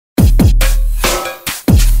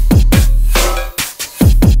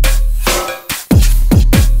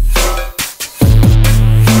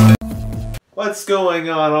What's going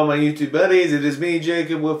on, all my YouTube buddies? It is me,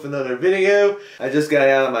 Jacob, with another video. I just got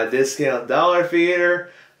out of my discount dollar theater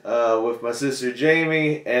with my sister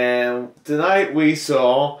Jamie, and tonight we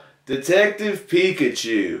saw Detective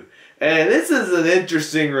Pikachu. And this is an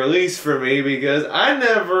interesting release for me because I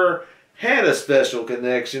never had a special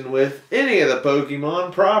connection with any of the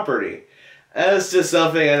Pokemon property. That's just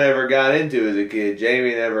something I never got into as a kid.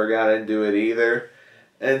 Jamie never got into it either.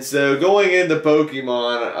 And so going into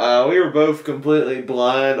Pokemon, we were both completely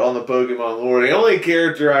blind on the Pokemon lore. The only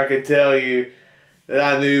character I could tell you that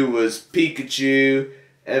I knew was Pikachu,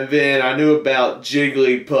 and then I knew about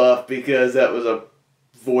Jigglypuff because that was a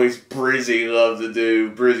voice Brizzy loved to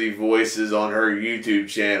do. Brizzy voices on her YouTube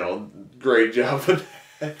channel. Great job with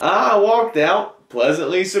that. I walked out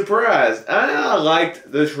pleasantly surprised. I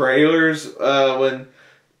liked the trailers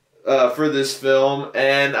for this film,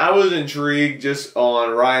 and I was intrigued just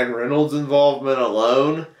on Ryan Reynolds' involvement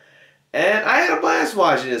alone. And I had a blast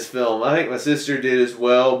watching this film. I think my sister did as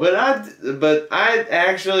well. But I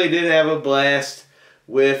actually did have a blast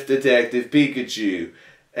with Detective Pikachu.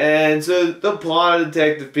 And so the plot of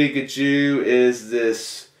Detective Pikachu is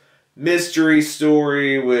this mystery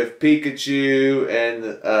story with Pikachu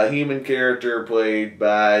and a human character played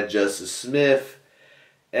by Justice Smith.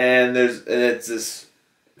 And it's this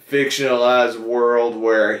fictionalized world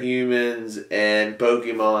where humans and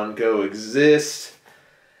Pokemon coexist.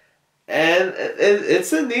 And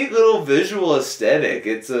it's a neat little visual aesthetic.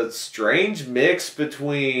 It's a strange mix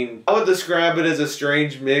between, I would describe it as a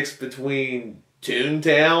strange mix between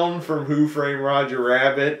Toontown from Who Framed Roger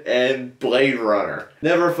Rabbit and Blade Runner.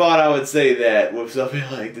 Never thought I would say that with something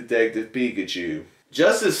like Detective Pikachu.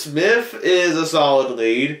 Justice Smith is a solid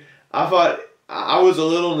lead. I was a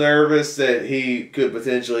little nervous that he could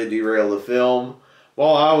potentially derail the film.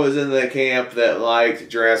 While I was in the camp that liked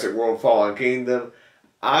Jurassic World Fallen Kingdom,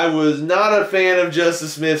 I was not a fan of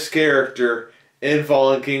Justice Smith's character in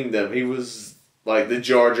Fallen Kingdom. He was like the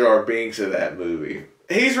Jar Jar Binks of that movie.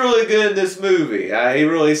 He's really good in this movie. He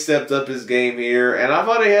really stepped up his game here, and I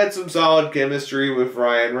thought he had some solid chemistry with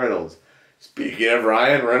Ryan Reynolds. Speaking of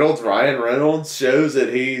Ryan Reynolds shows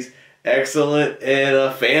that he's excellent in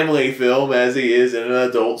a family film as he is in an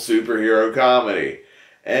adult superhero comedy.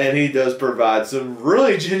 And he does provide some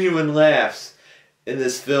really genuine laughs in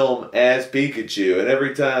this film as Pikachu. And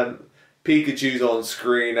every time Pikachu's on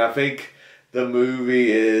screen, I think the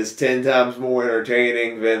movie is 10 times more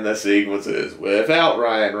entertaining than the sequences without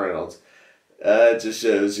Ryan Reynolds. It just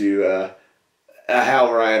shows you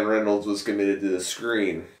how Ryan Reynolds was committed to the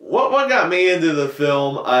screen. What got me into the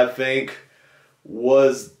film, I think,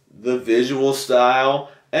 was the visual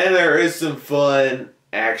style, and there is some fun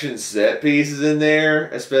action set pieces in there,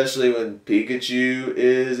 especially when Pikachu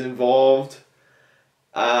is involved.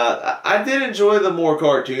 I did enjoy the more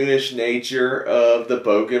cartoonish nature of the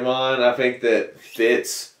Pokemon. I think that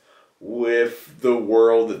fits with the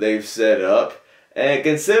world that they've set up, and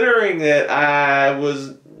considering that I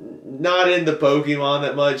was not into Pokemon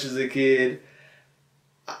that much as a kid,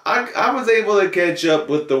 I was able to catch up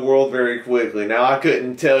with the world very quickly. Now, I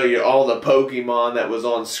couldn't tell you all the Pokemon that was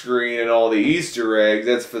on screen and all the Easter eggs.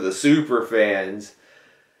 That's for the super fans.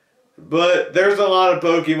 But there's a lot of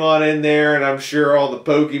Pokemon in there, and I'm sure all the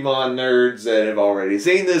Pokemon nerds that have already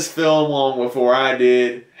seen this film long before I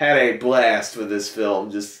did had a blast with this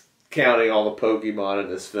film, just counting all the Pokemon in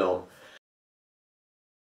this film.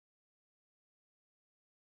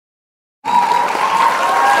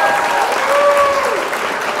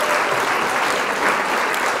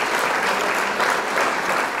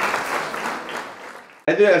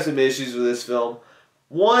 I do have some issues with this film.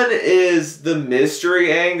 One is the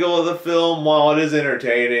mystery angle of the film. While it is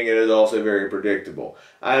entertaining, it is also very predictable.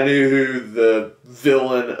 I knew who the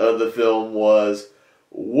villain of the film was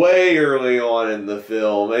way early on in the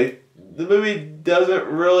film. The movie doesn't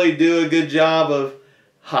really do a good job of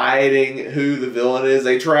hiding who the villain is.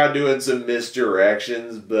 They tried doing some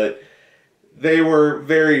misdirections, but they were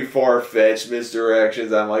very far-fetched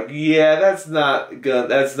misdirections. I'm like, yeah, that's not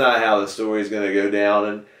how the story's gonna go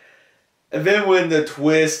down. And then when the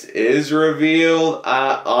twist is revealed,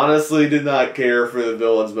 I honestly did not care for the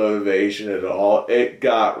villain's motivation at all. It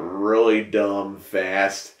got really dumb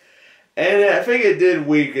fast. And I think it did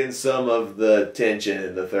weaken some of the tension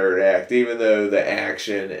in the third act, even though the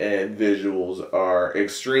action and visuals are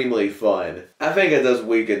extremely fun. I think it does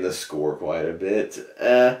weaken the score quite a bit.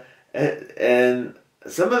 And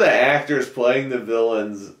some of the actors playing the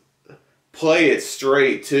villains play it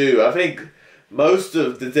straight too. I think most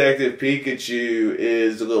of Detective Pikachu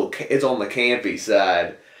is it's on the campy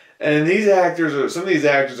side, And some of these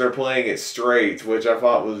actors are playing it straight, which I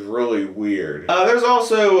thought was really weird. There's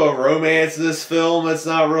also a romance in this film that's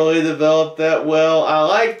not really developed that well. I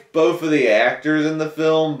liked both of the actors in the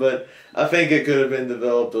film, but I think it could have been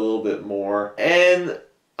developed a little bit more. And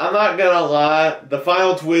I'm not gonna lie, the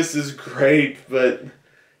final twist is great, but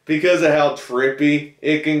because of how trippy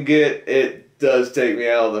it can get, it does take me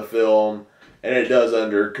out of the film, and it does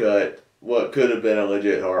undercut what could have been a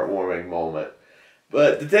legit heartwarming moment.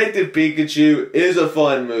 But Detective Pikachu is a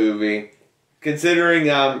fun movie. Considering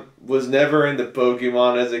I was never into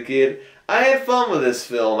Pokemon as a kid, I had fun with this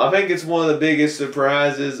film. I think it's one of the biggest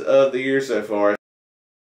surprises of the year so far.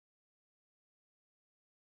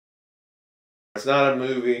 It's not a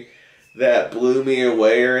movie that blew me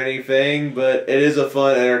away or anything, but it is a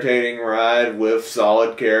fun, entertaining ride with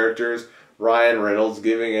solid characters, Ryan Reynolds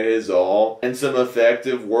giving it his all, and some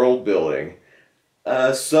effective world building.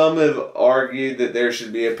 Some have argued that there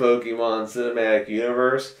should be a Pokemon cinematic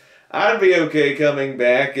universe. I'd be okay coming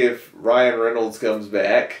back if Ryan Reynolds comes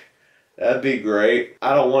back. That'd be great.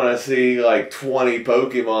 I don't want to see like 20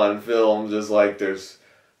 Pokemon films just like there's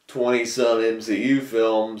 20-some MCU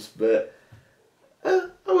films, but I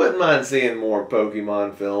wouldn't mind seeing more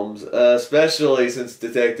Pokemon films, especially since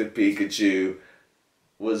Detective Pikachu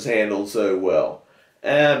was handled so well.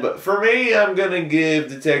 But for me, I'm going to give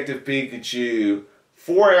Detective Pikachu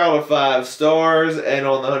 4 out of 5 stars, and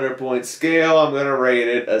on the 100-point scale, I'm going to rate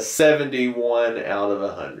it a 71 out of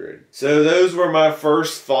 100. So those were my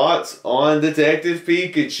first thoughts on Detective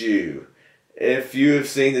Pikachu. If you have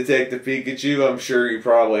seen Detective Pikachu, I'm sure you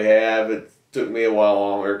probably have. It took me a while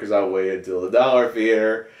longer because I waited till the dollar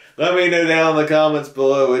theater. Let me know down in the comments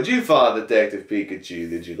below, would you follow Detective Pikachu?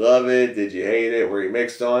 Did you love it? Did you hate it? Were you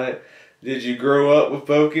mixed on it? Did you grow up with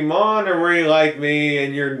Pokemon, or were you like me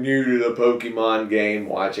and you're new to the Pokemon game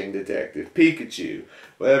watching Detective Pikachu?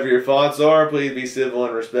 Whatever your thoughts are, please be civil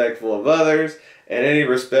and respectful of others, and any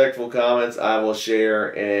respectful comments I will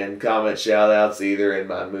share in comment shoutouts either in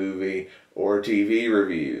my movie or TV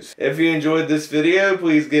reviews. If you enjoyed this video,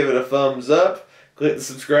 please give it a thumbs up. Click the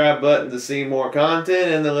subscribe button to see more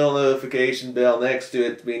content and the little notification bell next to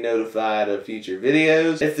it to be notified of future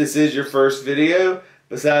videos. If this is your first video,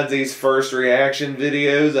 besides these first reaction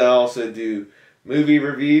videos, I also do movie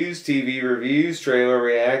reviews, TV reviews, trailer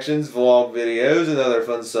reactions, vlog videos, and other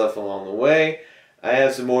fun stuff along the way. I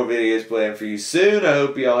have some more videos planned for you soon. I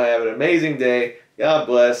hope you all have an amazing day. God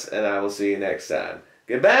bless, and I will see you next time.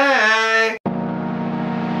 Goodbye!